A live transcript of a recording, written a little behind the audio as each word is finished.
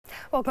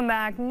Welcome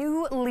back.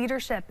 New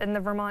leadership in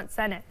the Vermont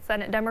Senate.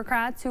 Senate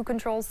Democrats, who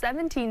control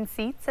 17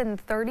 seats in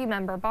the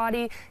 30-member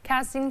body,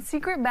 casting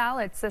secret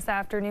ballots this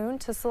afternoon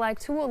to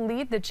select who will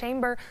lead the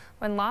chamber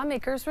when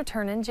lawmakers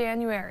return in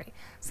January.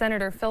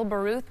 Senator Phil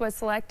Baruth was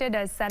selected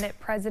as Senate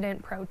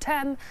President Pro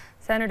Tem.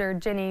 Senator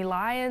Ginny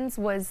Lyons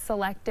was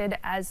selected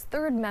as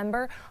third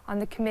member on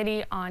the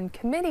Committee on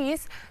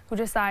Committees, who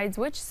decides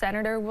which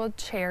senator will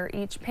chair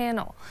each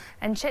panel.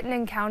 And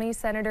Chittenden County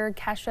Senator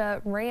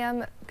Kesha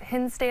Ram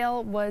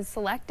Hinsdale was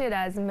selected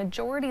as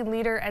Majority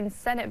Leader, and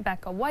Senate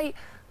Becca White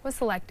was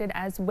selected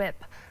as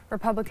Whip.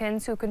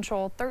 Republicans, who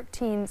control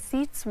 13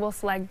 seats, will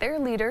select their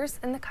leaders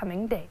in the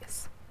coming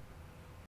days.